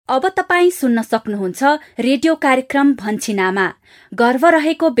अब तपाईं सुन्न सक्नुहुन्छ रेडियो कार्यक्रम भन्छिन आमा। गर्भ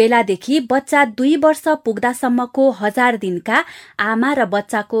रहेको बेलादेखि बच्चा 2 वर्ष पुग्दासम्मको 1000 दिनका आमा र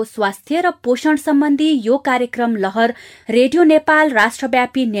बच्चाको स्वास्थ्य र पोषण सम्बन्धी यो कार्यक्रम लहर रेडियो नेपाल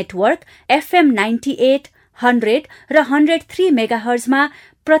राष्ट्रव्यापी नेटवर्क FM 98, 100 र 103 मेगाहर्जमा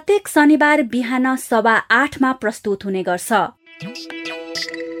प्रत्येक शनिबार बिहान 8:15 मा प्रस्तुत हुने गर्छ।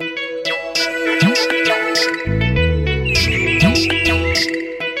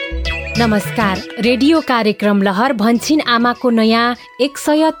 नमस्कार, रेडियो कार्यक्रम लहर भन्छिन आमाको नयाँ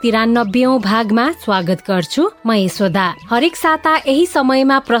 193औं भागमा स्वागत गर्छु। म यशोदा। हरेक साता यही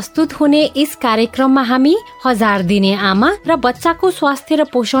समयमा प्रस्तुत हुने यस कार्यक्रममा हामी 1000 दिने आमा र बच्चाको स्वास्थ्य र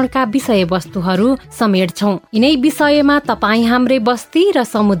पोषणका विषयवस्तुहरू समेट्छौं। यिनै विषयमा तपाईँ हाम्रै बस्ती र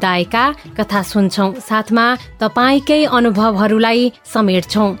समुदायका कथा सुन्छौं, साथमा तपाईँकै अनुभवहरूलाई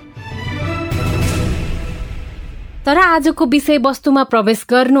समेट्छौं। तर आजको विषयवस्तुमा प्रवेश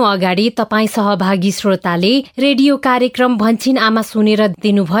गर्नु अगाडि तपाईँ सहभागी श्रोताले रेडियो कार्यक्रम भन्छिन आमा सुनेर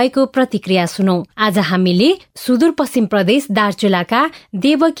दिनुभएको प्रतिक्रिया सुनौ। आज हामीले सुदूरपश्चिम प्रदेश दार्चुलाका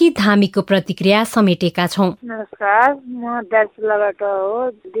देवकी धामीको प्रतिक्रिया समेटेका छौं। नमस्कार, म दार्चुलाबाट हो,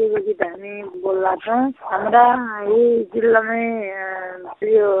 देवकी धामी बोल्ला छौँ। हाम्रा यही जिल्लामै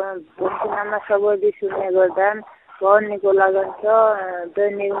यो भन्छिन आमा सबैले सुन्ने गर्दा पढ्नेको लगन छ,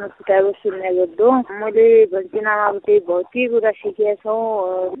 दैनिक किताब सुन्ने गर्दो। मैले भन्छिन आमाबाट बहुत कुरा सिकेका छौँ।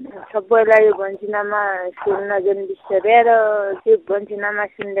 सबैलाई यो भन्छिन आमा सुन्न जुन बिस्तारै र त्यो भन्छिन आमा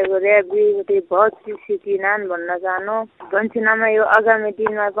सुन्नेको रेबीबाट बहुत चिज सिकिनान् भन्न चाहनु। भन्छिन आमा यो आगामी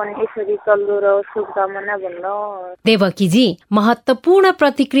दिनमा पनि यसरी चल्दो र शुभकामना भन्नु। देवकीजी, महत्त्वपूर्ण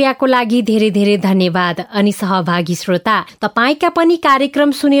प्रतिक्रियाको लागि धेरै धेरै धन्यवाद। अनि सहभागी श्रोता, तपाईका पनि कार्यक्रम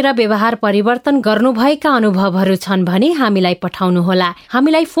सुनेर व्यवहार परिवर्तन गर्नुभएका अनुभवहरू छन् भने हामीलाई पठाउनुहोला।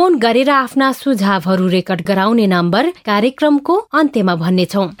 हामीलाई फोन गरेर आफ्ना सुझावहरू रेकर्ड गराउने नम्बर कार्यक्रमको अन्त्यमा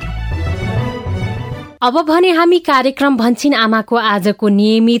भन्नेछौं। अब भने हामी कार्यक्रम भन्छिन आमाको आजको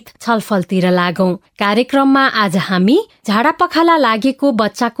नियमित छलफलतिर लागौं। कार्यक्रममा आज हामी झाडा पखाला लागेको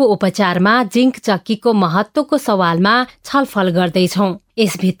बच्चाको उपचारमा जिंक चक्कीको महत्वको सवालमा छलफल गर्दैछौं।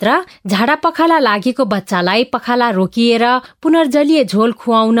 यसभित्र झाडा पखाला लागेको बच्चालाई पखाला रोकिएर पुनर्जलीय झोल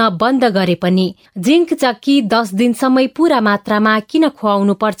खुवाउन बन्द गरे पनि जिंक चक्की 10 दिनसम्मै पूरा मात्रामा किन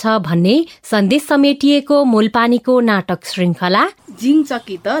खुवाउनु पर्छ भन्ने सन्देश समेटिएको मूलपानीको नाटक श्रृंखला जिंक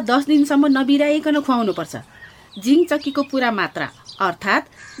चक्की त 10 दिनसम्म नबिराइकन खुवाउनु पर्छ। जिंक चक्कीको पूरा मात्रा अर्थात्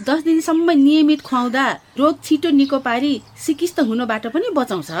 10 दिनसम्म नियमित खुवाउँदा रोग छिटो निको पारी सिकिस्त हुनबाट पनि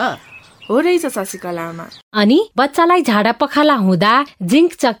बचाउँछ। हो रहेछ शशिकलामा। अनि बच्चालाई झाडा पखाला हुँदा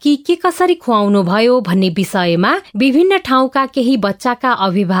जिंक चक्की के कसरी खुवाउनु भयो भन्ने विषयमा विभिन्न ठाउँका केही बच्चाका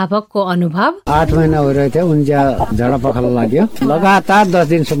अभिभावकको अनुभव। 8 महिना भइरहेको थियो, उनी झाडा पखाला लाग्यो, लगातार 10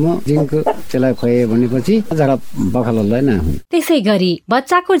 दिनसम्म जिंक त्यसलाई खुवाए भनेपछि झाडा पखाला हुँदैन। त्यसै गरी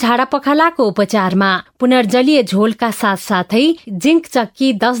बच्चाको झाडा पखालाको उपचारमा पुनर्जलीय झोलका साथसाथै जिंक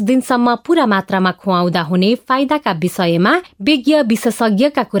चक्की 10 दिनसम्म पूरा मात्रामा खुवाउँदा हुने फाइदाका विषयमा विज्ञ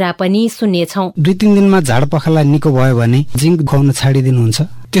विशेषज्ञका कुरा पनि सुन्नेछौं। 2-3 दिनमा झाडा पखाला निको भयो भने जिंक खुवाउन छाडिदिनुहुन्छ।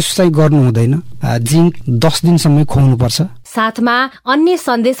 त्यसो चाहिँ गर्नु हुँदैन। जिंक 10 दिनसम्म खुवाउनु पर्छ। साथमा अन्य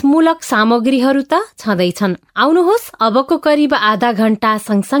सन्देशमूलक सामग्रीहरू त छँदैछन्। आउनुहोस् अबको करिब आधा घण्टा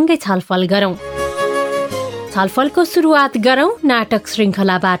सँगसँगै छलफल गरौं। छलफलको सुरुवात गरौं नाटक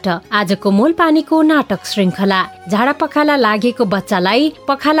श्रृंखलाबाट। आजको मूलपानीको नाटक श्रृंखला झाडा पखाला लागेको बच्चालाई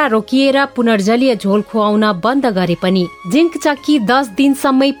पखाला रोकिएर पुनर्जलीय झोल खुवाउन बन्द गरे पनि जिंक चक्की 10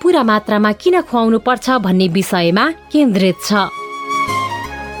 दिनसम्मै पूरा मात्रामा किन खुवाउनु पर्छ भन्ने विषयमा केन्द्रित छ।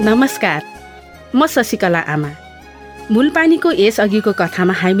 नमस्कार, म शशिकला आमा। मूलपानीको यस अघिको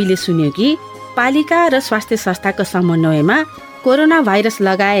कथामा हामीले सुन्यौं कि पालिका र स्वास्थ्य संस्थाको समन्वयमा कोरोना भाइरस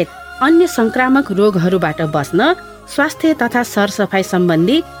लगायत अन्य संक्रामक रोगहरूबाट बच्न स्वास्थ्य तथा सरसफाई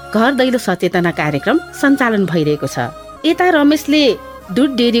सम्बन्धी घर दैलो सचेतना कार्यक्रम सञ्चालन भइरहेको छ। यता रमेशले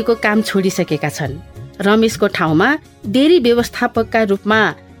दुध डेरीको काम छोडिसकेका छन्। रमेशको ठाउँमा डेरी व्यवस्थापकका रूपमा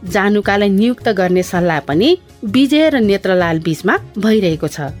जानुकालाई नियुक्त गर्ने सल्लाह पनि विजय र नेत्रलाल बीचमा भइरहेको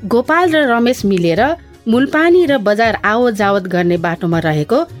छ। गोपाल र रमेश मिलेर मूलपानी र बजार आवत जावत गर्ने बाटोमा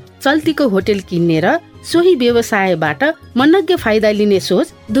रहेको चल्तीको होटेल किन्ने र सोही व्यवसायबाट मनज्ञ फाइदा लिने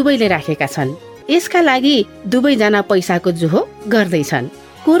सोच दुवैले राखेका छन्। यसका लागि दुवैजना पैसाको जोहो गर्दैछन्।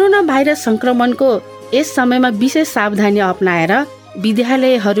 कोरोना भाइरस संक्रमणको यस समयमा विशेष सावधानी अपनाएर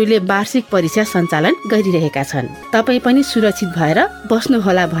विद्यालयहरूले वार्षिक परीक्षा सञ्चालन गरिरहेका छन्। तपाई पनि सुरक्षित भएर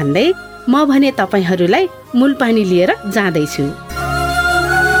बस्नुहोला भन्दै म भने तपाईहरूलाई मूलपानी लिएर जाँदैछु।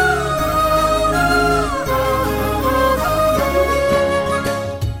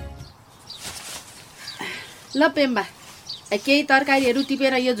 ल पेम्बा, केही तरकारीहरू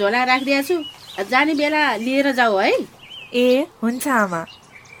टिपेर यो झोला राखिदिएको छु, जाने बेला लिएर जाऊ है। ए हुन्छ आमा।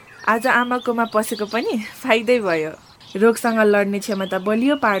 आज आमाकोमा पसेको पनि फाइदै भयो। रोगसँग लड्ने क्षमता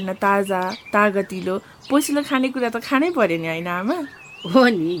बलियो पार्न ताजा तागतिलो पोसिलो खानेकुरा त खानै पर्यो नि, होइन आमा? हो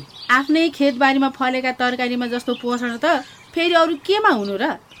नि, आफ्नै खेतबारीमा फलेका तरकारीमा जस्तो पोषण त फेरि अरू केमा हुनु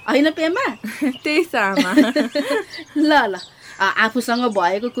र, होइन पेम्बा? त्यही छ आमा। ल ल, आफूसँग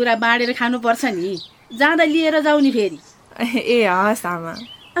भएको कुरा बाँडेर खानुपर्छ नि, जाँदा लिएर जाऊ नि फेरि। ए हस् आमा।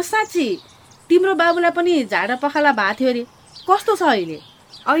 साँच्ची तिम्रो बाबुलाई पनि झाडा पखाला भएको थियो अरे, कस्तो छ अहिले?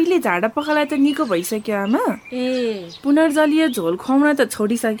 अहिले झाडा पखाला त निको भइसक्यो आमा। ए पुनर्जलीय झोल खुवाउन त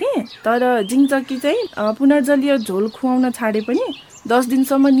छोडिसके, तर जिङचक्की चाहिँ पुनर्जलीय झोल खुवाउन छाडे पनि 10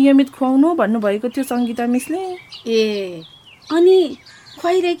 दिनसम्म नियमित खुवाउनु भन्नुभएको थियो सङ्गीता मिसले। ए अनि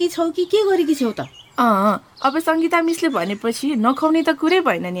खुवाइरहेकी छौ कि के गरेकी छौ त? अब सङ्गीता मिसले भनेपछि नखुवाउने त कुरै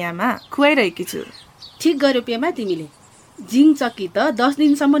भएन नि आमा, खुवाइरहेकी छु। ठिक गर्यो पेमा तिमीले। जिङचक्की त 10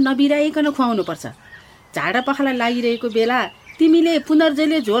 दिनसम्म नबिराइकन खुवाउनु पर्छ। झाडा पखाला लागिरहेको बेला तिमीले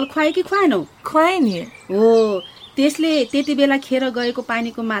पुनर्जलीय झोल खुवाए कि खुवाएनौ? खुवाए नि। हो, त्यसले त्यति बेला खेर गएको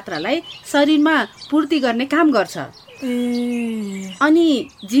पानीको मात्रालाई शरीरमा पूर्ति गर्ने काम गर्छ। अनि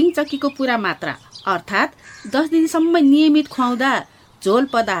जिङचक्कीको पुरा मात्रा अर्थात् 10 दिनसम्म नियमित खुवाउँदा झोल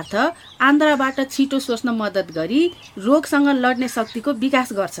पदार्थ आन्द्राबाट छिटो सोच्न मद्दत गरी रोगसँग लड्ने शक्तिको विकास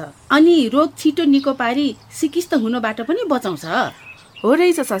गर्छ अनि रोग छिटो निको पारी सिकिस्त हुनबाट पनि बचाउँछ। हो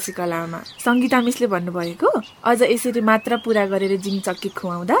रहेछ शशिकला आमा, सङ्गीता मिसले भन्नुभएको अझ यसरी मात्रा पुरा गरेर जिङचक्की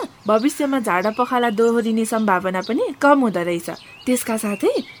खुवाउँदा भविष्यमा झाडा पखाला दोहोरिने सम्भावना पनि कम हुँदो रहेछ। त्यसका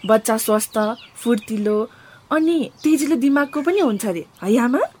साथै बच्चा स्वस्थ फुर्तिलो अनि तेजिलो दिमागको पनि हुन्छ अरे, है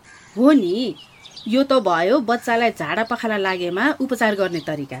आमा? हो नि, यो त भयो बच्चालाई झाडा पखाला लागेमा उपचार गर्ने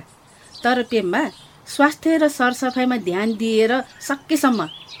तरिका। तर पेम्बा, स्वास्थ्य र सरसफाइमा ध्यान दिएर सकेसम्म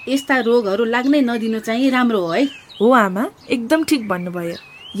यस्ता रोगहरू लाग्नै नदिनु चाहिँ राम्रो हो है। हो आमा, एकदम ठिक भन्नुभयो।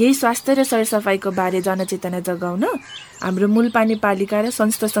 यही स्वास्थ्य र सरसफाइको बारे जनचेतना जगाउन हाम्रो मूलपानी पालिका र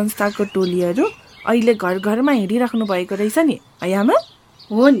संस्थाको टोलीहरू अहिले घर घरमा हिँडिराख्नु भएको रहेछ नि, है आमा?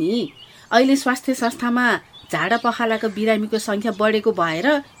 हो नि, अहिले स्वास्थ्य संस्थामा झाडा पखालाको बिरामीको सङ्ख्या बढेको भएर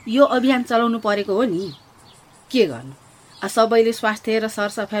यो अभियान चलाउनु परेको हो नि। के गर्नु, सबैले स्वास्थ्य र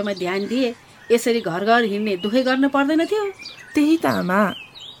सरसफाइमा ध्यान दिए यसरी घर घर हिँड्ने दुखै गर्न पर्दैन थियो। त्यही त आमा,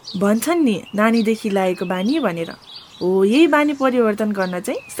 भन्छन् नि नानीदेखि लागेको बानी भनेर। हो, यही बानी परिवर्तन गर्न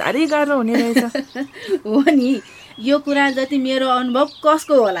चाहिँ साह्रै गाह्रो हुने रहेछ। हो नि, यो कुरा जति मेरो अनुभव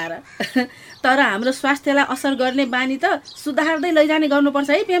कसको होला र। तर हाम्रो स्वास्थ्यलाई असर गर्ने बानी त सुधार्दै लैजाने गर्नुपर्छ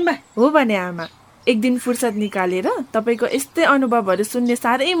है पेम्बा। हो भने आमा, एक दिन फुर्सद निकालेर तपाईँको यस्तै अनुभवहरू सुन्ने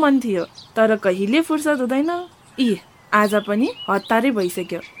साह्रै मन थियो, तर कहिले फुर्सद हुँदैन। आज पनि हतारै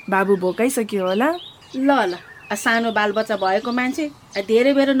भइसक्यो, बाबु भोकाइसक्यो होला। ल ल, सानो बालबच्चा भएको मान्छे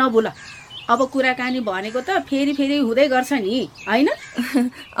धेरै बेर नभुल। अब कुराकानी भनेको त फेरि फेरि हुँदै गर्छ नि, होइन?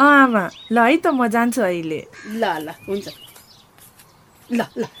 आमा, ल है त म जान्छु अहिले। ल ल, हुन्छ। ल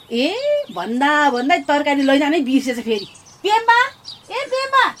ल, ए भन्दा भन्दै तरकारी लैजानै बिर्सेछ फेरि। पेम्बा, ए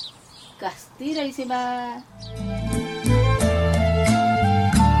पेम्बा, कस्ती रहेछ बा।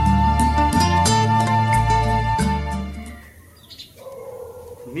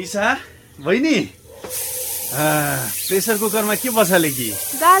 निशा बहिनी, प्रेसर कुकरमा के बसाले कि?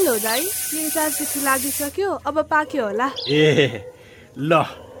 दाल हो दाइ, 3-4 सिटी लागिसक्यो, अब पाक्यो होला। ए ल,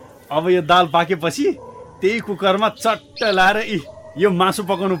 अब यो दाल पाकेपछि त्यही कुकरमा चट्ट लाएर यो मासु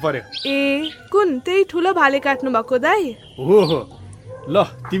पकाउनु पर्यो। ए कुन त्यही ठुलो भाले काट्नु भएको दाइ? हो हो, ल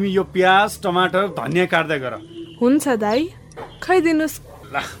तिमी यो प्याज टमाटर धनियाँ काट्दै गर। हुन्छ दाइ, खाइदिनुस्।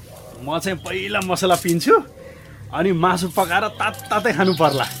 ल, म चाहिँ पहिला मसला पिन्छु अनि मासु पकाएर तातै खानु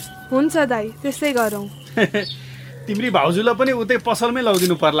पर्ला। हुन्छ दाइ, त्यसै गरौँ। तिम्री भाउजूलाई पनि उतै पसलमै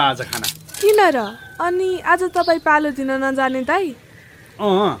लगिदिनु पर्ला आज खाना। किन र? अनि आज तपाईँ पालो दिन नजाने दाइ?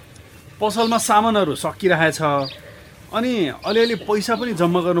 पसलमा सामानहरू सकिरहेछ अनि अलिअलि पैसा पनि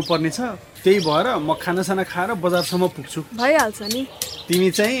जम्मा गर्नुपर्ने छ, त्यही भएर म खानासाना खाएर बजारसम्म पुग्छु। भइहाल्छ नि। तिमी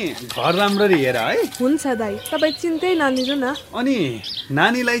चाहिँ घर राम्ररी हेर है। हुन्छ दाइ, तपाईँ चिन्तै नलिनु न। अनि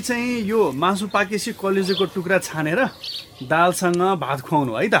नानीलाई चाहिँ यो मासु पाकेपछि कलेजोको टुक्रा छानेर दालसँग भात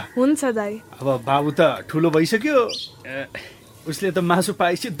खुवाउनु है त। हुन्छ दाइ। अब बाबु त ठुलो भइसक्यो, उसले त मासु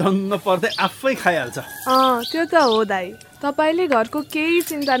पाएपछि दङ्ग पर्दै आफै खाइहाल्छ। त्यो त हो दाइ, तपाईँले घरको केही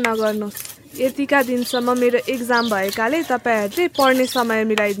चिन्ता नगर्नुहोस्। यतिका दिनसम्म मेरो एक्जाम भएकाले तपाईँहरूले पढ्ने समय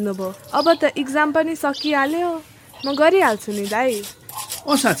मिलाइदिनु भयो। अब त एक्जाम पनि सकिहाल्यो, म गरिहाल्छु नि दाइ।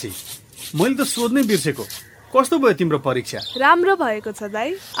 साँच्ची मैले त सोध्नै बिर्सेको, कस्तो भयो तिम्रो परीक्षा? राम्रो भएको छ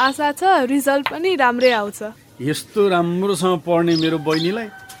दाइ, आशा छ रिजल्ट पनि राम्रै आउँछ। यस्तो राम्रोसँग पढ्ने मेरो बहिनीलाई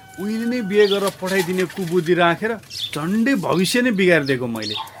उहिले नै बिहे गरेर पठाइदिने कुबुद्धि राखेर झन्डै भविष्य नै बिगारिदिएको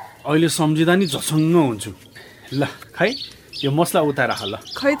मैले। अहिले सम्झिँदा नि झसङ्ग हुन्छु। ल खै, यो मसला उतार ल।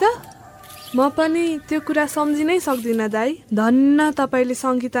 खै त, म पनि त्यो कुरा सम्झिनै सक्दिनँ दाई। धन्न तपाईँले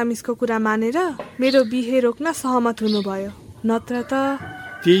सङ्गीता मिसको कुरा मानेर मेरो बिहे रोक्न सहमत हुनुभयो, नत्र त।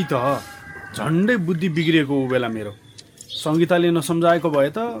 त्यही त, झन्डै बुद्धि बिग्रिएको ऊ बेला मेरो। सङ्गीताले नसम्झाएको भए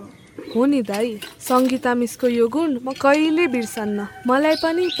त। हो नि दाई, सङ्गीता मिसको यो गुण म कहिले बिर्सन्न। मलाई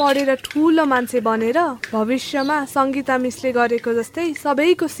पनि पढेर ठुलो मान्छे बनेर भविष्यमा सङ्गीता मिसले गरेको जस्तै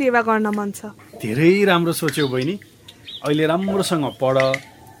सबैको सेवा गर्न मन छ। धेरै राम्रो सोच्यौ बहिनी। अहिले राम्रोसँग पढ,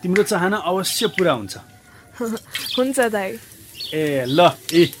 तिम्रो चाहना अवश्य पुरा हुन्छ। हुन्छ दाई। ए ल,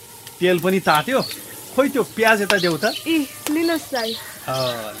 तेल पनि तात्यो, खोइ त्यो प्याज यता देऊ त। लिनुहोस् दाई।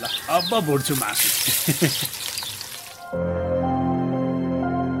 ल अब भुट्छु मासु।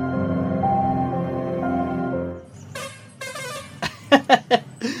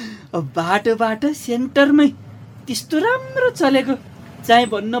 बाटो सेन्टरमै त्यस्तो राम्रो चलेको, चाहिँ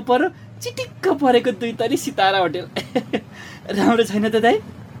भन्नु पर्यो चिटिक्क परेको 2 तरी सितारा होटेल। राम्रो छैन त दाइ?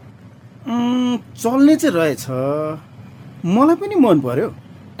 चल्ने चाहिँ रहेछ, मलाई पनि मन पर्यो।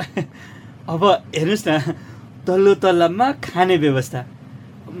 अब हेर्नुहोस् न, तल्लो तल्लामा खाने व्यवस्था,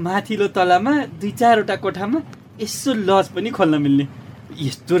 माथिल्लो तल्लामा 2-4वटा कोठामा यसो लज पनि खोल्न मिल्ने।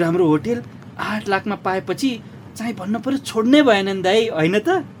 यस्तो राम्रो होटेल 8 लाखमा पाएपछि चाहिँ भन्नु पर्यो छोड्नै भएन नि दाइ, होइन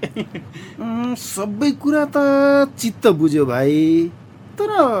त? सबै कुरा त चित्त बुझ्यो भाइ, तर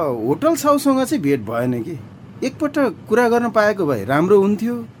होटल साउसँग चाहिँ भेट भएन कि। एकपटक कुरा गर्न पाएको भए राम्रो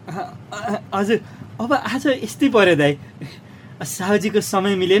हुन्थ्यो। हजुर, अब आज यस्तै पर्यो दाइ, साहुजीको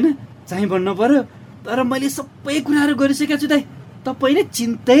समय मिलेन, चाहिँ भन्नु पर्यो। तर मैले सबै कुराहरू गरिसकेको छु दाइ, तपाईँले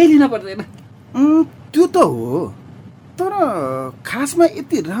चिन्तै लिन पर्दैन। त्यो त हो, तर खासमा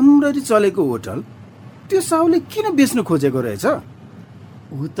यति राम्ररी चलेको होटल त्यो साहुले किन बेच्नु खोजेको रहेछ?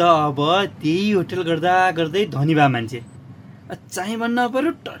 ऊ त अब त्यही होटल गर्दा गर्दै धनी भए मान्छे, चाहिँ भन्नु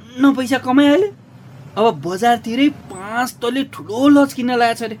पर्यो टन्न पैसा कमाइहाल्यो। अब बजारतिरै 5 तले ठुलो लज किन्न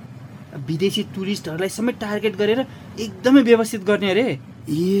लागेको छ अरे। विदेशी टुरिस्टहरूलाई समेत टार्गेट गरेर एकदमै व्यवस्थित गर्ने अरे।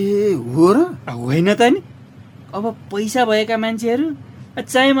 ए हो र? होइन त नि, अब पैसा भएका मान्छेहरू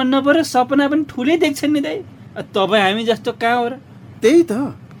चाहिँ भन्नु पर्यो सपना पनि ठुलै देख्छन् नि दाइ। तपाईँ हामी जस्तो कहाँ हो र? त्यही त,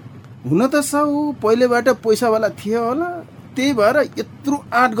 हुन त साहु पहिलेबाट पैसावाला थियो होला, त्यही भएर यत्रो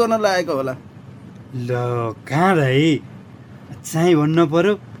आँट गर्न लागेको होला। ल कहाँ दाइ, चाहिँ भन्नु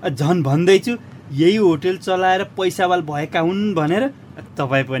पर्यो झन् भन्दैछु यही होटेल चलाएर पैसावाल भएका हुन् भनेर।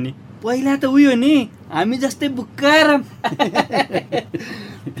 तपाईँ पनि पहिला त उयो नि, हामी जस्तै बुक्काराम।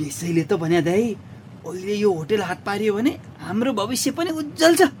 त्यसैले त भने दाइ, अहिले यो होटेल हात पारियो भने हाम्रो भविष्य पनि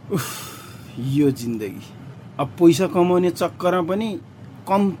उज्जवल छ। यो जिन्दगी अब पैसा कमाउने चक्करमा पनि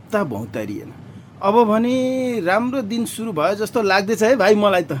कम त भौतारिएन। अब भने राम्रो दिन सुरु भयो जस्तो लाग्दैछ है भाइ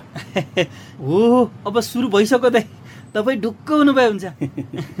मलाई त। हो, अब सुरु भइसक्यो दाइ, तपाईँ ढुक्क हुनुभयो हुन्छ।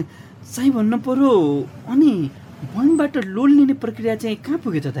 चाहिँ भन्नु पर्यो, अनि बैङ्कबाट लोन लिने प्रक्रिया चाहिँ कहाँ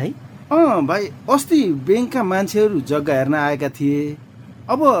पुग्यो त दाइ? भाइ, अस्ति ब्याङ्कका मान्छेहरू जग्गा हेर्न आएका थिए,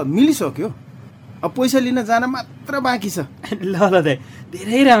 अब मिलिसक्यो। अब पैसा लिन जान मात्र बाँकी छ। ल दाइ,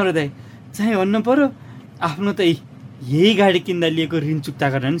 धेरै राम्रो दाइ। चाहिँ भन्नु पर्यो आफ्नो त यही गाडी किन्दा लिएको ऋण चुक्ता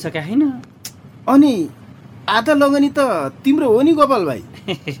गर्न नि सके होइन। अनि आधा लगनी त तिम्रो हो नि गोपाल भाइ।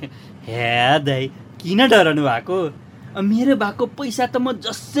 हे दाइ, किन डराउनु भएको? मेरो भएको पैसा त म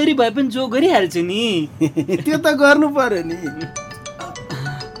जसरी भए पनि जो गरिहाल्छु नि। त्यो त गर्नु पर्यो नि।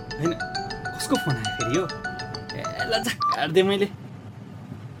 होइन, कसको फोन आयो फेरि यो? ल काट्दिएँ मैले।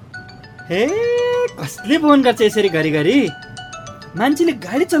 हे, कसले फोन गर्छ यसरी घरिघरि? मान्छेले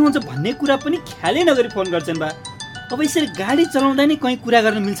गाडी चलाउँछ भन्ने कुरा पनि ख्यालै नगरी फोन गर्छन् बा। अब यसरी गाडी चलाउँदा नै कहीँ कुरा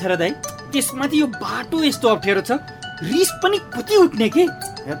गर्न मिल्छ र दाइ? त्यसमाथि यो बाटो यस्तो अप्ठ्यारो छ, रिस पनि कति उठ्ने के?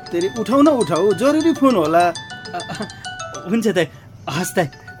 तेरि उठाउ न उठाउ, जरुरी फोन होला। हुन्छ दाइ, हस् दाइ,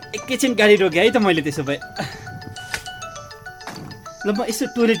 एकैछिन गाडी रोकेँ है त मैले। त्यसो भए ल म यसो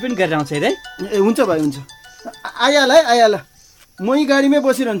टोइलेट पनि गरेर आउँछु है दाइ। ए हुन्छ भाइ, हुन्छ। आइहाल है, आइहाल, म यही गाडीमै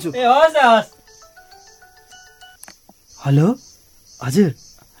बसिरहन्छु। ए हस् हस्। हेलो हजुर,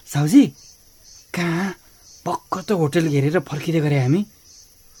 साउजी कहाँ? पक्क त होटल घेरेर फर्किँदै गरे हामी।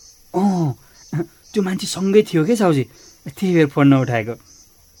 त्यो मान्छे सँगै थियो क्या साउजी, त्यही भएर फोन नउठाएको।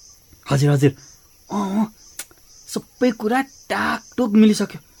 हजुर हजुर, सबै कुरा टाकटुक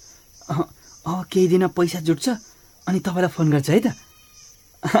मिलिसक्यो। केही दिन पैसा जुट्छ अनि तपाईँलाई फोन गर्छ है त।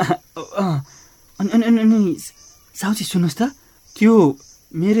 अनि साउजी सुन्नुहोस् त, त्यो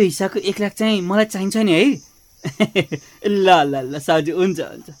मेरो हिस्साको 1 लाख चाहिँ मलाई चाहिन्छ नि है। ल ल ल साउजी, हुन्छ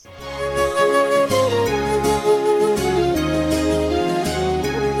हुन्छ।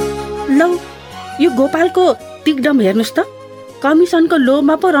 लौ, यो गोपालको तिगडम हेर्नुहोस् त, कमिसनको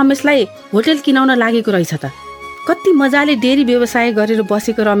लोभमा पो रमेशलाई होटेल किनाउन लागेको रहेछ त। कति मजाले डेरी व्यवसाय गरेर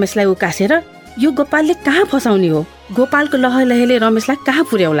बसेको रमेशलाई उकासेर यो गोपालले कहाँ फसाउने हो? गोपालको लहलहले रमेशलाई कहाँ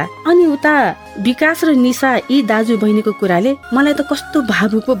पुर्याउला। अनि उता विकास र निशा यी दाजु बहिनीको कुराले मलाई त कस्तो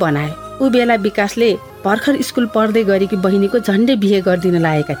भावुक पो बनाए। ऊ बेला विकासले भर्खर स्कुल पढ्दै गरेकी बहिनीको झन्डै बिहे गरिदिन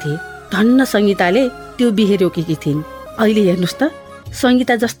लागेका थिए। धन्न सङ्गीताले त्यो बिहे रोकेकी थिइन्। अहिले हेर्नुहोस् त,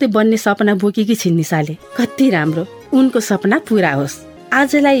 सङ्गीता जस्तै बन्ने सपना बोकेकी छिन् निशाले। कति राम्रो, उनको सपना पूरा होस्।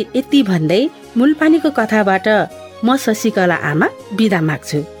 आजलाई यति भन्दै मूलपानीको कथाबाट म शशिकला आमा बिदा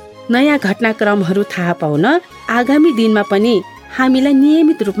माग्छु। नयाँ घटनाक्रमहरू थाहा पाउन आगामी दिनमा पनि हामीलाई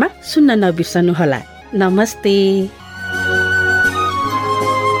नियमित रूपमा सुन्न नबिर्सनुहोला। नमस्ते।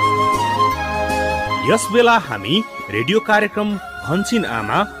 यस बेला हामी रेडियो कार्यक्रम भन्छिन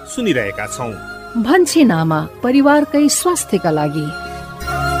आमा सुनिरहेका छौं। भन्छिन आमा, परिवारकै स्वास्थ्यका लागि।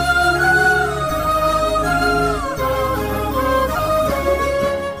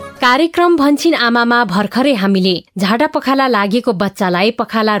 कार्यक्रम भन्छिन आमामा भर्खरै हामीले झाडा पखाला लागेको बच्चालाई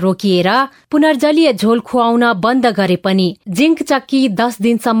पखाला रोकिएर पुनर्जलीय झोल खुवाउन बन्द गरे पनि जिंक चक्की 10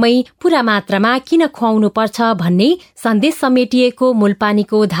 दिनसम्मै पूरा मात्रामा किन खुवाउनु पर्छ भन्ने सन्देश समेटिएको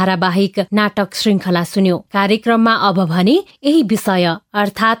मूलपानीको धारावाहिक नाटक श्रृंखला सुन्यो। कार्यक्रममा अब भने यही विषय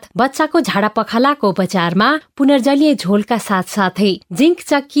अर्थात् बच्चाको झाडा पखालाको उपचारमा पुनर्जलीय झोलका साथसाथै जिंक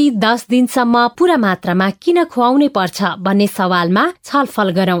चक्की 10 दिनसम्म पूरा मात्रामा किन खुवाउनै पर्छ भन्ने सवालमा छलफल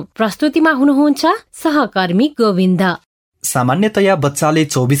गरौं। प्रस्तुतिमा हुनुहुन्छ सहकर्मी गोविन्द। सामान्यतया बच्चाले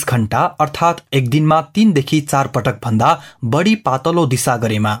 24 घण्टा अर्थात् एक दिनमा 3 देखि 4 पटक भन्दा बढी पातलो दिशा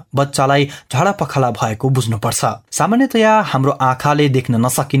गरेमा बच्चालाई झाडा पखाला भएको बुझ्नुपर्छ। सामान्यतया हाम्रो आँखाले देख्न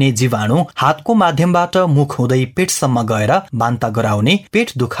नसकिने जीवाणु हातको माध्यमबाट मुख हुँदै पेटसम्म गएर बान्ता गराउने,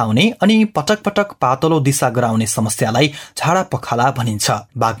 पेट दुखाउने अनि पटक पटक पातलो दिशा गराउने समस्यालाई झाडा पखाला भनिन्छ।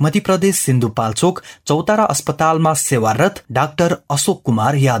 बागमती प्रदेश सिन्धुपाल्चोक चौतारा अस्पतालमा सेवारत डाक्टर अशोक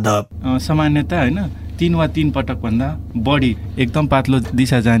कुमार यादव। सामान्यतः हैन 3 वा 3 पटक भन्दा बढी एकदम पातलो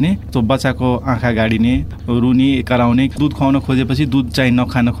दिशा जाने, तो बच्चाको आँखा गाडिने, रुनी कराउने, दुध खुवाउन खोजेपछि दुध चाहिँ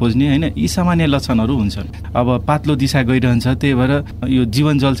नखान खोज्ने हैन, यी सामान्य लक्षणहरू हुन्छन्। अब पातलो दिशा गइरहन्छ, त्यही भएर यो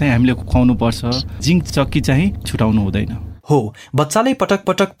जीवन जल चाहिँ हामीले खुवाउनु पर्छ। जिंक चक्की चाहिँ छुटाउनु हुँदैन। हो, बच्चाले पटक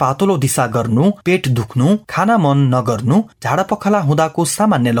पटक पातलो दिशा गर्नु, पेट दुख्नु, खाना मन नगर्नु झाडा पखाला हुँदाको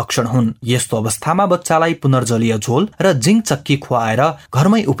सामान्य लक्षण हुन्। यस्तो अवस्थामा बच्चालाई पुनर्जलीय झोल र जिंक चक्की खुवाएर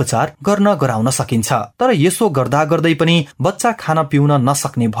घरमै उपचार गर्न गराउन सकिन्छ। तर यसो गर्दा गर्दै पनि बच्चा खान पिउन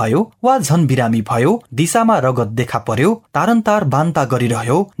नसक्ने भयो वा झन बिरामी भयो, दिशामा रगत देखा पर्यो, तारन्तार बान्ता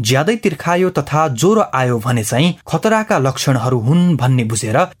गरिरह्यो, ज्यादै तिर्खायो तथा ज्वरो आयो भने चाहिँ खतराका लक्षणहरू हुन् भन्ने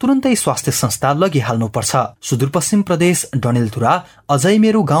बुझेर तुरुन्तै स्वास्थ्य संस्था लगिहाल्नुपर्छ। सुदूरपश्चिम प्रदेश डडेलधुरा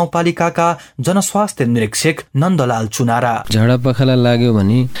अजयमेरु गाउँपालिकाका जनस्वास्थ्य निरीक्षक नन्दलाल चुनारा। झाडा पखाला लाग्यो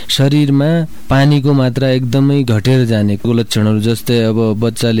भने शरीरमा पानीको मात्रा एकदमै घटेर जानेको लक्षणहरू, जस्तै अब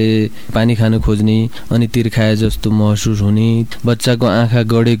बच्चाले पानी खान खोज्ने अनि तिर्खाए जस्तो महसुस हुने, बच्चाको आँखा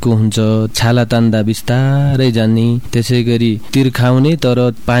गडेको हुन्छ, छाला तान्दा बिस्तारै जाने, त्यसै गरी तिर्खाउने तर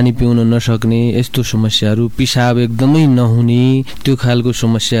पानी पिउन नसक्ने यस्तो समस्याहरू, पिसाब एकदमै नहुने, त्यो खालको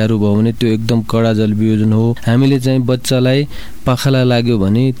समस्याहरू भयो भने त्यो एकदम कडा जल वियोजन हो। हामीले चाहिँ बच्चालाई पखाला लाग्यो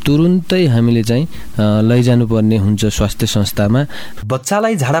भने तुरुन्तै हामीले चाहिँ लैजानु पर्ने हुन्छ स्वास्थ्य संस्थामा।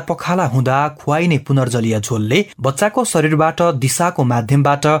 बच्चालाई झाडा पखाला हुँदा खुवाइने पुनर्जलीय झोलले बच्चाको शरीरबाट दिशाको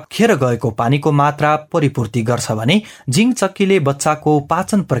माध्यमबाट खेर गएको पानीको मात्रा परिपूर्ति गर्छ भने जिंक चक्कीले बच्चाको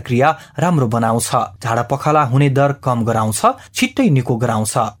पाचन प्रक्रिया राम्रो बनाउँछ, झाडा पखाला हुने दर कम गराउँछ, छिट्टै निको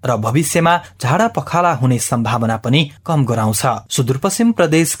गराउँछ र भविष्यमा झाडा पखाला हुने सम्भावना पनि कम गराउँछ। सुदूरपश्चिम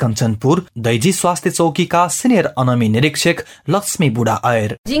प्रदेश कञ्चनपुर दैजी स्वास्थ्य चौकीका सिनियर अनमी निरीक्षक लक्ष्मी बुढा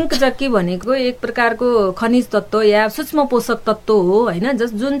आयर। जिंक चक्की भनेको एक प्रकारको खनिज तत्व या सूक्ष्म पोषक तत्व हो हैन,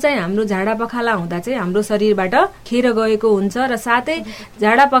 जुन चाहिँ हाम्रो झाडा पखाला हुँदा चाहिँ हाम्रो शरीरबाट खेर गएको हुन्छ र साथै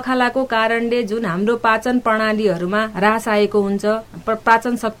झाडा पखालाको कारणले जुन हाम्रो पाचन प्रणालीहरूमा ह्रास आएको हुन्छ,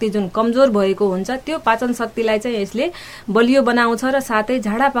 पाचन शक्ति जुन कमजोर भएको हुन्छ, त्यो पाचन शक्तिलाई चाहिँ यसले बलियो बनाउँछ र साथै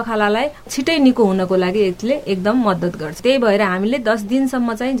झाडा पखालालाई छिटै निको हुनको लागि यसले एकदम मद्दत गर्छ। त्यही भएर हामीले 10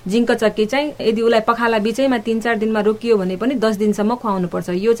 दिनसम्म चाहिँ जिंक चक्की चाहिँ यदि उलाई पखाला बिचैमा 3-4 दिनमा रोकियो भने पनि 10 दिनसम्म खुवाउनु पर्छ।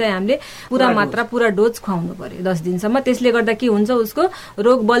 यो चाहिँ हामीले पूरा मात्रा पूरा डोज खुवाउनु पर्यो 10 दिनसम्म। त्यसले गर्दा के हुन्छ, उसको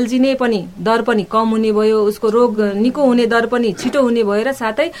रोग बल्झिने पनि दर पनि कम हुने भयो, उसको रोग निको हुने दर पनि छिटो हुने भयो र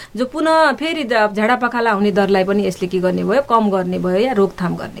साथै जो पुनः फेरि झाडा पखाला हुने दरलाई पनि यसले के गर्ने भयो, कम गर्ने भयो या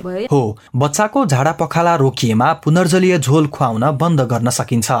रोकथाम गर्ने भयो। हो, बच्चाको झाडा पखाला रोकिएमा पुनर्जलीय झोल खुवाउन बन्द गर्न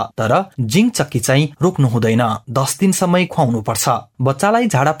सकिन्छ, तर जिंक चक्की चाहिँ रोक्नु हुँदैन, 10 दिनसम्मै खुवाउनु पर्छ। बच्चालाई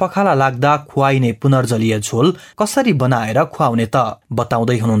झाडा पखाला लाग्दा खुवाइने पुनर्जलीय झोल कसरी बनाएर खुवाउने त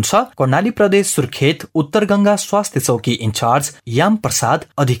बताउँदै हुनुहुन्छ कर्णाली प्रदेश सुर्खेत उत्तर गंगा स्वास्थ्य चौकी इन्चार्ज याम प्रसाद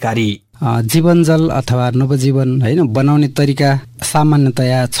अधिकारी। जीवन जल अथवा नवजीवन हैन बनाउने तरिका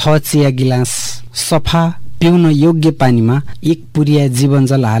सामान्यतया 6 चिया गिलास सफा पिउन योग्य पानीमा 1 पुरिया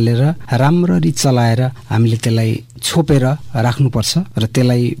जीवनजल हालेर राम्ररी चलाएर हामीले त्यसलाई छोपेर राख्नुपर्छ र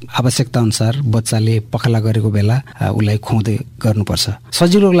त्यसलाई आवश्यकता अनुसार बच्चाले पखाला गरेको बेला उसलाई खुवाउँदै गर्नुपर्छ।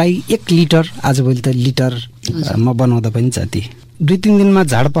 सजिलोको लागि 1 लिटर, आजभोलि त लिटरमा बनाउँदा पनि जाति। 2-3 दिनमा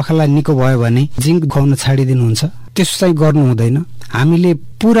झाडा पखाला निको भयो भने जिङ्क खुवाउन छाडिदिनुहुन्छ। त्यसो चाहिँ गर्नु हुँदैन। हामीले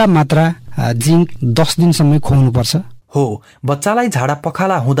पूरा मात्रा जिङ्क 10 दिनसम्म खुवाउनुपर्छ। हो, बच्चालाई झाडा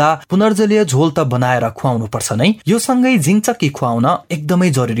पखाला हुँदा पुनर्जलीय झोल त बनाएर खुवाउनु पर्छ नै, यो सँगै जिङ्क चक्की खुवाउन एकदमै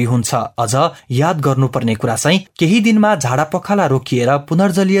जरुरी हुन्छ। अझ याद गर्नुपर्ने कुरा चाहिँ केही दिनमा झाडा पखाला रोकिएर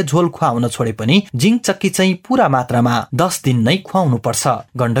पुनर्जलीय झोल खुवाउन छोडे पनि जिङ्क चक्की चाहिँ पूरा मात्रामा 10 दिन नै खुवाउनु पर्छ।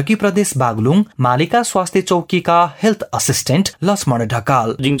 गण्डकी प्रदेश बागलुङ मालिका स्वास्थ्य चौकीका health assistant Laxman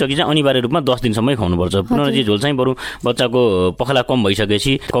Dhakal. Zinc चक्की चाहिँ अनिवार्य रूपमा 10 दिनसम्मै खुवाउनु पर्छ। पुनर्जलीय झोल चाहिँ बरु बच्चाको पखाला कम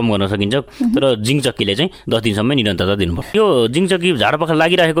भइसकेपछि कम गर्न सकिन्छ, तर जिङ्क चक्कीले चाहिँ 10 दिनसम्मै निरन्तरता दिनुपर्छ। यो जिङ्क चक्की झाडा पखाला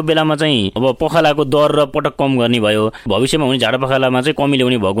लागिरहेको बेलामा चाहिँ अब पखालाको दर र पटक कम गर्ने भयो, भविष्यमा हुने झाडा पखालामा चाहिँ कमी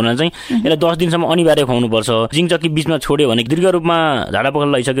ल्याउने भएको हुनाले चाहिँ यसलाई 10 दिनसम्म अनिवार्य खुवाउनु पर्छ। जिङ्क चक्की बीचमा छोड्यो भने दीर्घ रूपमा झाडा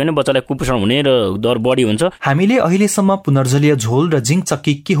पखाला लैसक्यो भने बच्चालाई कुपोषण हुने र दर बढी हुन्छ। हामीले अहिलेसम्म पुनर्जलीय झोल र जिङ्क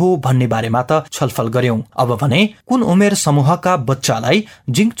चक्की के हो भन्ने बारेमा त छलफल गर्यौं। अब भने कुन उमेर समूहका बच्चालाई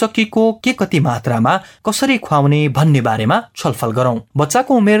जिङ्क चक्कीको के कति मात्रामा कसरी खुवाउने भन्ने बारेमा छलफल गरौं।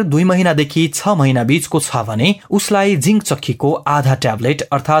 बच्चाको उमेर 2 महिनादेखि 6 महिना बीचको छ भने उसलाई जिङ्क चक्कीको आधा ट्याब्लेट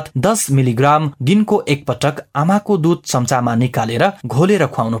अर्थात 10 मिलिग्राम दिनको 1 पटक आमाको दूध चम्चामा निकालेर घोलेर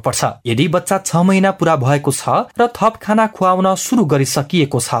खुवाउनु पर्छ। यदि बच्चा 6 महिना पूरा भएको छ र थप खाना खुवाउन सुरु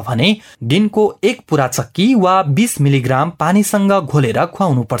गरिसकिएको छ भने दिनको 1 पूरा चक्की वा 20 मिलिग्राम पानीसँग घोलेर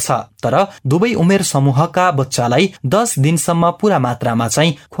खुवाउनु पर्छ। तर दुवै उमेर समूहका बच्चालाई 10 दिनसम्म पूरा मात्रामा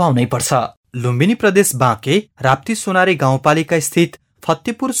चाहिँ खुवाउनै पर्छ। लुम्बिनी प्रदेश बाँके राप्ती सोनारी गाउँपालिका स्थित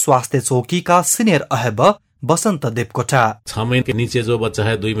फतेपुर स्वास्थ्य चौकीका सिनियर अहब बसंत देवकोटा। 6 महीने के नीचे जो बच्चा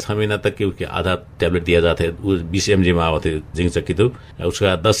है 2 महीना तक के उसके आधा टैबलेट दिया जाता है। वो 20 mg में आते जिंक चक्की, तो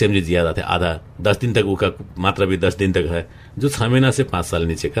उसका 10 mg दिया जाता है आधा। 10 दिन तक उसका मात्रा भी 10 दिन तक है। जो 6 महीना से 5 साल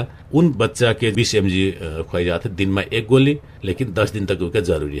नीचे का उन बच्चा के 20 mg खुआई जाते हैं दिन में 1 गोली, लेकिन 10 दिन तक उसका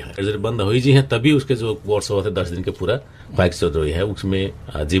जरूरी है। जब बंद हो जी है तभी उसके जो कोर्स होता है 10 दिन के पूरा खुआई जरूरी है। उसमें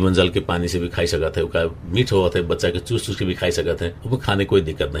जीवन जल के पानी से भी खाई सकते है, उसका मीठ होता है बच्चा के चूस के भी खाई सकते हैं, उसमें खाने कोई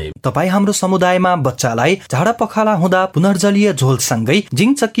दिक्कत नहीं। तपाई हाम्रो समुदायमा बच्चालाई झाडा पखाला हुँदा पुनर्जलीय झोलसँगै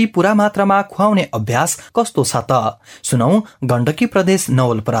जिङ्क चक्की पूरा मात्रामा खुवाउने अभ्यास कस्तो छ त? सुनौ गण्डकी प्रदेश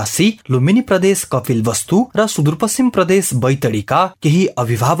नवलपरासी, लुम्बिनी प्रदेश कपिलवस्तु र सुदूरपश्चिम प्रदेश बैतडीका केही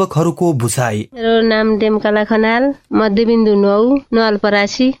अभिभावकहरूको बुझाइ। मेरो नाम डेमकला खनाल, मध्यबिन्दु 9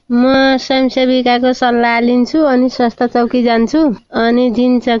 नवलपरासी। म स्वयंसेविकाको सल्लाह लिन्छु अनि स्वास्थ्य चौकी जान्छु अनि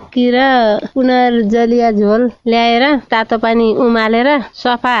जिङ्क चक्की र पुनर्जलीय झोल ल्याएर तातो पानी उमालेर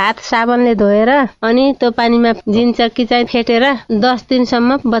सफा हात साबुनले धोएर अनि त्यो पानीमा जिङ्क चक्की चाहिँ फेटेर 10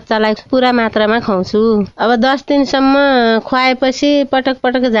 दिनसम्म बच्चालाई पूरा मात्रामा खुवाउँछु। अब 10 दिनसम्म खुवाएपछि पटक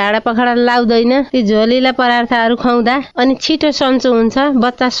पटक झाडा पखाला लाउँदैन। ती झोलिला पदार्थहरू खुवाउँदा अनि छिटो सन्चो हुन्छ,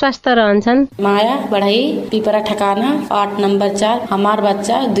 बच्चा स्वस्थ रहन्छन्। माया बढ़ाई पिपरा ठकाना 8 नंबर 4। हमारा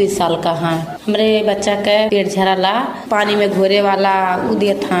बच्चा 2 साल का है। हमरे बच्चा के पेट झरला पानी में घोरे वाला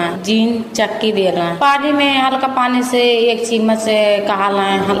दिया था जिंक चक्की दे रहा। पानी में हल्का पानी से 1 चम्मच से कहाला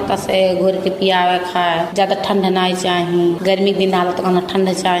हल्का से घोर के पियावे खाए। ज्यादा ठंड नहीं चाहिए, गर्मी दिन हालत तो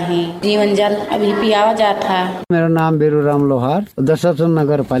ठंड चाहिए। जीवन जल अभी पियावा जाता है। मेरो नाम बेरुराम लोहार, दशरथन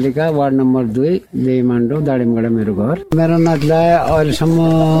नगरपालिका वार्ड नम्बर 2 देईमाण्डो दाडिमगढा मेरो घर। मेरो नातिलाई अहिलेसम्म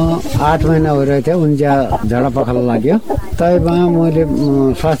 8 महिना भइरहेको थियो, उनजा झाडा पखाला लाग्यो। तैमा मैले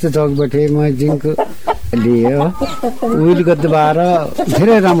स्वास्थ्य चौकबाट म जिङ्क लिए उहिलेको द्वार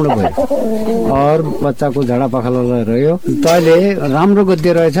धेरै राम्रो भयो और बच्चाको झाडा पखाला रह्यो। तैले राम्रो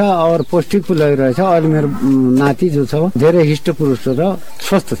गद्य रहेछ और पौष्टिक लगिरहेछ। अहिले मेरो नाति जो छ धेरै हिष्टपुष्ट र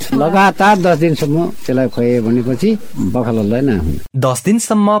स्वस्थ छ। लगातार 10 दिनसम्म त्यसलाई खुवाए भनेपछि पखालालाई नै 10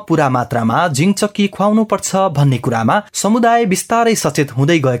 दिनसम्म पूरा मात्रामा जिङ्क चक्की खुवाउनु पर्छ भन्ने कुरामा समुदाय बिस्तारै सचेत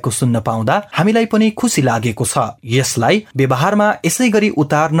हुँदै गएको सुन्न पाउँदा हामीलाई पनि खुसी लागेको छ। यसलाई व्यवहारमा यसै गरी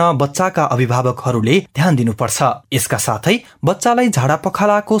उतार्न बच्चाका अभिभावकहरूले ध्यान दिनुपर्छ। यसका साथै बच्चालाई झाडा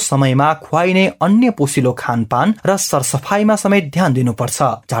पखालाको समयमा खुवाइने अन्य पोसिलो खानपान र सरसफाइमा समेत ध्यान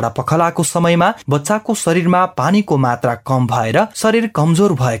दिनुपर्छ। झाडा पखालाको समयमा बच्चाको शरीरमा पानीको मात्रा कम भएर शरीर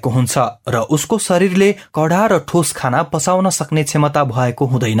कमजोर भएको हुन्छ र उसको शरीरले कडा र ठोस खाना पचाउन सक्ने क्षमता भएको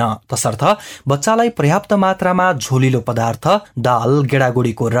हुँदैन। तसर्थ बच्चालाई पर्याप्त मात्रामा झोलिलो पदार्थ, दाल,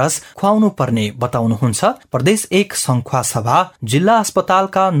 गेडागुडीको रस खुवाउनु पर्ने बताउनुहुन्छ प्रदेश 1 संखुवा सभा जिल्ला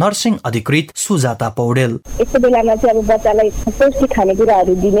अस्पतालका नर्सिङ अधिकृत सुजाता पौडेल। पौडेल। यस्तो बेलामा चाहिँ अब बच्चालाई पौष्टिक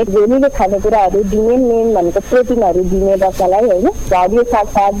खानेकुराहरू दिने, झोलिलो खानेकुराहरू दिने, मेन भनेको प्रोटिनहरू दिने बच्चालाई होइन, हरियो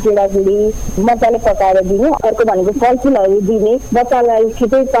सागपात गेडागुडी मजाले पकाएर दिने। अर्को भनेको फलफुलहरू दिने, बच्चालाई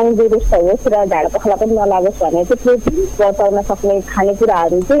छिटै तन्दुरुस्त होस् र झाडा पखाला पनि नलागोस् भने चाहिँ प्रोटिन बचाउन सक्ने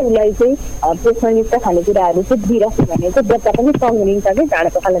खानेकुराहरू चाहिँ उसलाई चाहिँ पोषणयुक्त खानेकुराहरू चाहिँ दिइराख्यो भने चाहिँ बच्चा पनि तन्निन्छ कि झाडा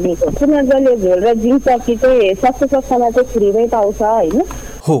पखाला निको। पुनर्जलीय झोल र जिङ्क चक्की चाहिँ स्वास्थ्य संस्थामा चाहिँ फ्रीमै पाउँछ होइन।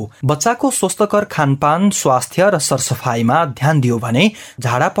 हो, बच्चाको स्वस्थकर खानपान, स्वास्थ्य र सरसफाइमा ध्यान दियो भने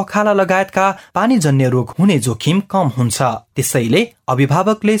झाडा पखाला लगायतका पानीजन्य रोग हुने जोखिम कम हुन्छ। त्यसैले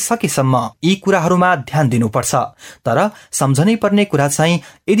अभिभावकले सकेसम्म यी कुराहरूमा ध्यान दिनुपर्छ। तर सम्झनै पर्ने कुरा चाहिँ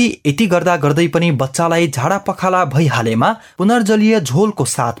यदि यति गर्दा गर्दै पनि बच्चालाई झाडा पखाला भइहालेमा पुनर्जलीय झोलको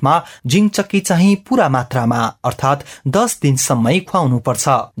साथमा जिङ्क चक्की चाहिँ पूरा मात्रामा अर्थात् 10 दिनसम्मै खुवाउनुपर्छ।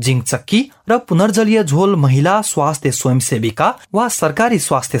 जिङ्क चक्की र पुनर्जलीय झोल महिला स्वास्थ्य स्वयंसेविका वा सरकारी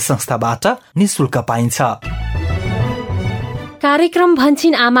स्वास्थ्य संस्थाबाट निशुल्क पाइन्छ। कार्यक्रम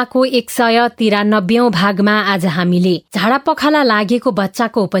भन्छिन आमाको 193औं भागमा आज हामीले झाडा पखाला लागेको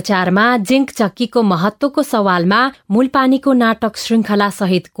बच्चाको उपचारमा जिङ्क चक्कीको महत्वको सवालमा मूलपानीको नाटक श्रृंखला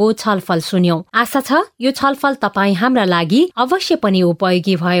सहितको छलफल सुन्यौं। आशा छ यो छलफल तपाई हाम्रा लागि अवश्य पनि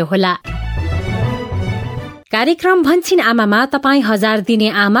उपयोगी भयो होला। कार्यक्रम भन्छिन आमामा तपाई 1000 दिने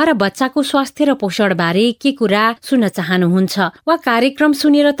आमा र बच्चाको स्वास्थ्य र पोषण बारे के कुरा सुन्न चाहनुहुन्छ वा कार्यक्रम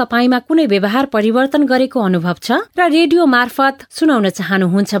सुनेर तपाईमा कुनै व्यवहार परिवर्तन गरेको अनुभव छ र रेडियो मार्फत सुनाउन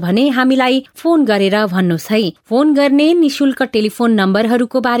चाहनुहुन्छ भने हामीलाई फोन गरेर भन्नुहोस् है। फोन गर्ने निशुल्क टेलिफोन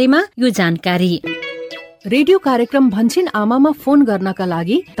नम्बरहरूको बारेमा यो जानकारी। रेडियो कार्यक्रम भन्छिन आमामा फोन गर्नका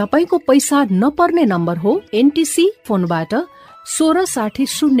लागि तपाईको पैसा नपर्ने नम्बर हो एनटीसी फोनबाट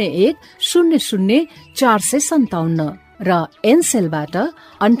 1660 01 00 र एनसेलबाट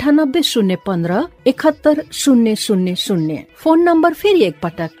 98 015 71 000। फोन नम्बर फेरि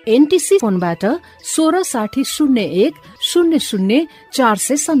एकपटक एनटीसी फोनबाट 1660 01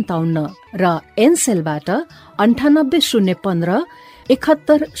 00 र एनसेलबाट 98 015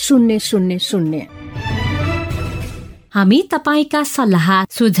 71 000। हामी तपाईका सल्लाह,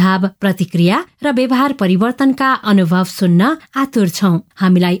 सुझाव, प्रतिक्रिया र व्यवहार परिवर्तनका अनुभव सुन्न आतुर छौं।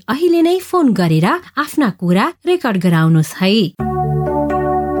 हामीलाई अहिले नै फोन गरेर आफ्ना कुरा रेकर्ड गराउनुहोस् है।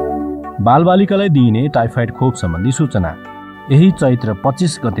 बालबालिकालाई दिइने टाइफाइड खोप सम्बन्धी सूचना। यही चैत्र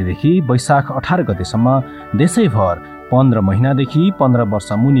 25 गतेदेखि वैशाख 18 गतेसम्म देशैभर 15 महिनादेखि 15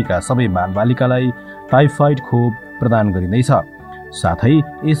 वर्ष मुनिका सबै बालबालिकालाई टाइफाइड खोप प्रदान गरिँदैछ। साथै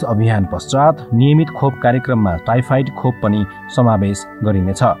यस अभियान पश्चात नियमित खोप कार्यक्रममा टाइफाइड खोप पनि समावेश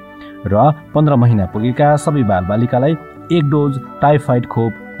गरिनेछ र 15 महिना पुगेका सबै बालबालिकालाई 1 डोज टाइफाइड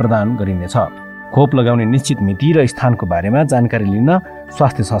खोप प्रदान गरिनेछ। खोप लगाउने निश्चित मिति र स्थानको बारेमा जानकारी लिन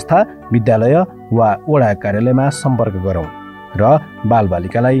स्वास्थ्य संस्था, विद्यालय वा वडा कार्यालयमा सम्पर्क गरौँ र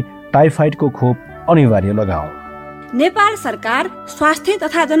बालबालिकालाई टाइफाइडको खोप अनिवार्य लगाऊ। नेपाल सरकार स्वास्थ्य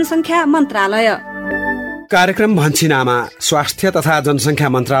तथा जनसङ्ख्या मन्त्रालय। कार्यक्रम भन्छिन आमा स्वास्थ्य तथा जनसङ्ख्या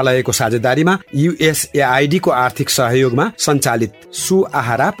मन्त्रालयको साझेदारीमा USAID को आर्थिक सहयोगमा सञ्चालित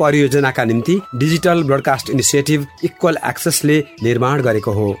सुआहारा परियोजनाका निम्ति डिजिटल ब्रोडकास्ट इनिसिएटिभ इक्वल एक्सेसले निर्माण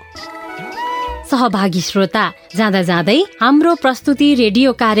गरेको हो। सहभागी श्रोता, जाँदा जाँदै हाम्रो प्रस्तुति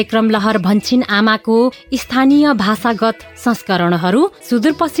रेडियो कार्यक्रम लहर भन्छिन आमाको स्थानीय भाषागत संस्करणहरू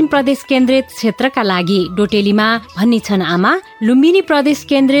सुदूरपश्चिम प्रदेश केन्द्रित क्षेत्रका लागि डोटेलीमा भनिन्छन् आमा, लुम्बिनी प्रदेश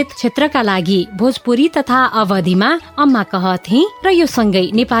केन्द्रित क्षेत्रका लागि भोजपुरी तथा अवधिमा अम्मा कहथे र यो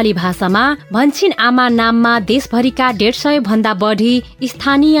सँगै नेपाली भाषामा भन्छिन आमा नाममा देशभरिका 150 भन्दा बढी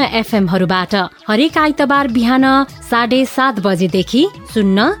स्थानीय एफएमहरूबाट हरेक आइतबार बिहान 7:30 बजेदेखि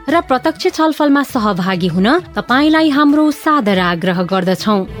सुन्न र प्रत्यक्ष छलफलमा सहभागी हुन तपाईलाई हाम्रो सादर आग्रह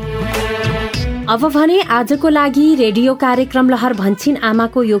गर्दछौं। अब भने आजको लागि रेडियो कार्यक्रम लहर भन्छिन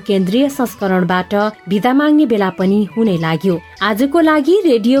आमाको यो केन्द्रीय संस्करणबाट बिदा माग्ने बेला पनि हुने लाग्यो। आजको लागि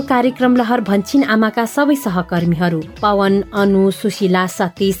रेडियो कार्यक्रम लहर भन्छिन आमाका सबै सहकर्मीहरू पवन, अनु, सुशीला,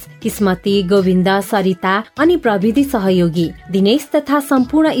 सतीश, किस्मती, गोविन्द, सरिता अनि प्रविधि सहयोगी दिनेश तथा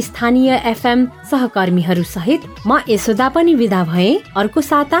सम्पूर्ण स्थानीय एफएम सहकर्मीहरू सहित म यशोदा पनि विदा भए। अर्को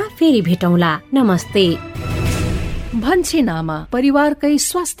साता फेरि भेटौँला। नमस्ते। भन्छिन आमा परिवारकै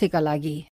स्वास्थ्यका लागि।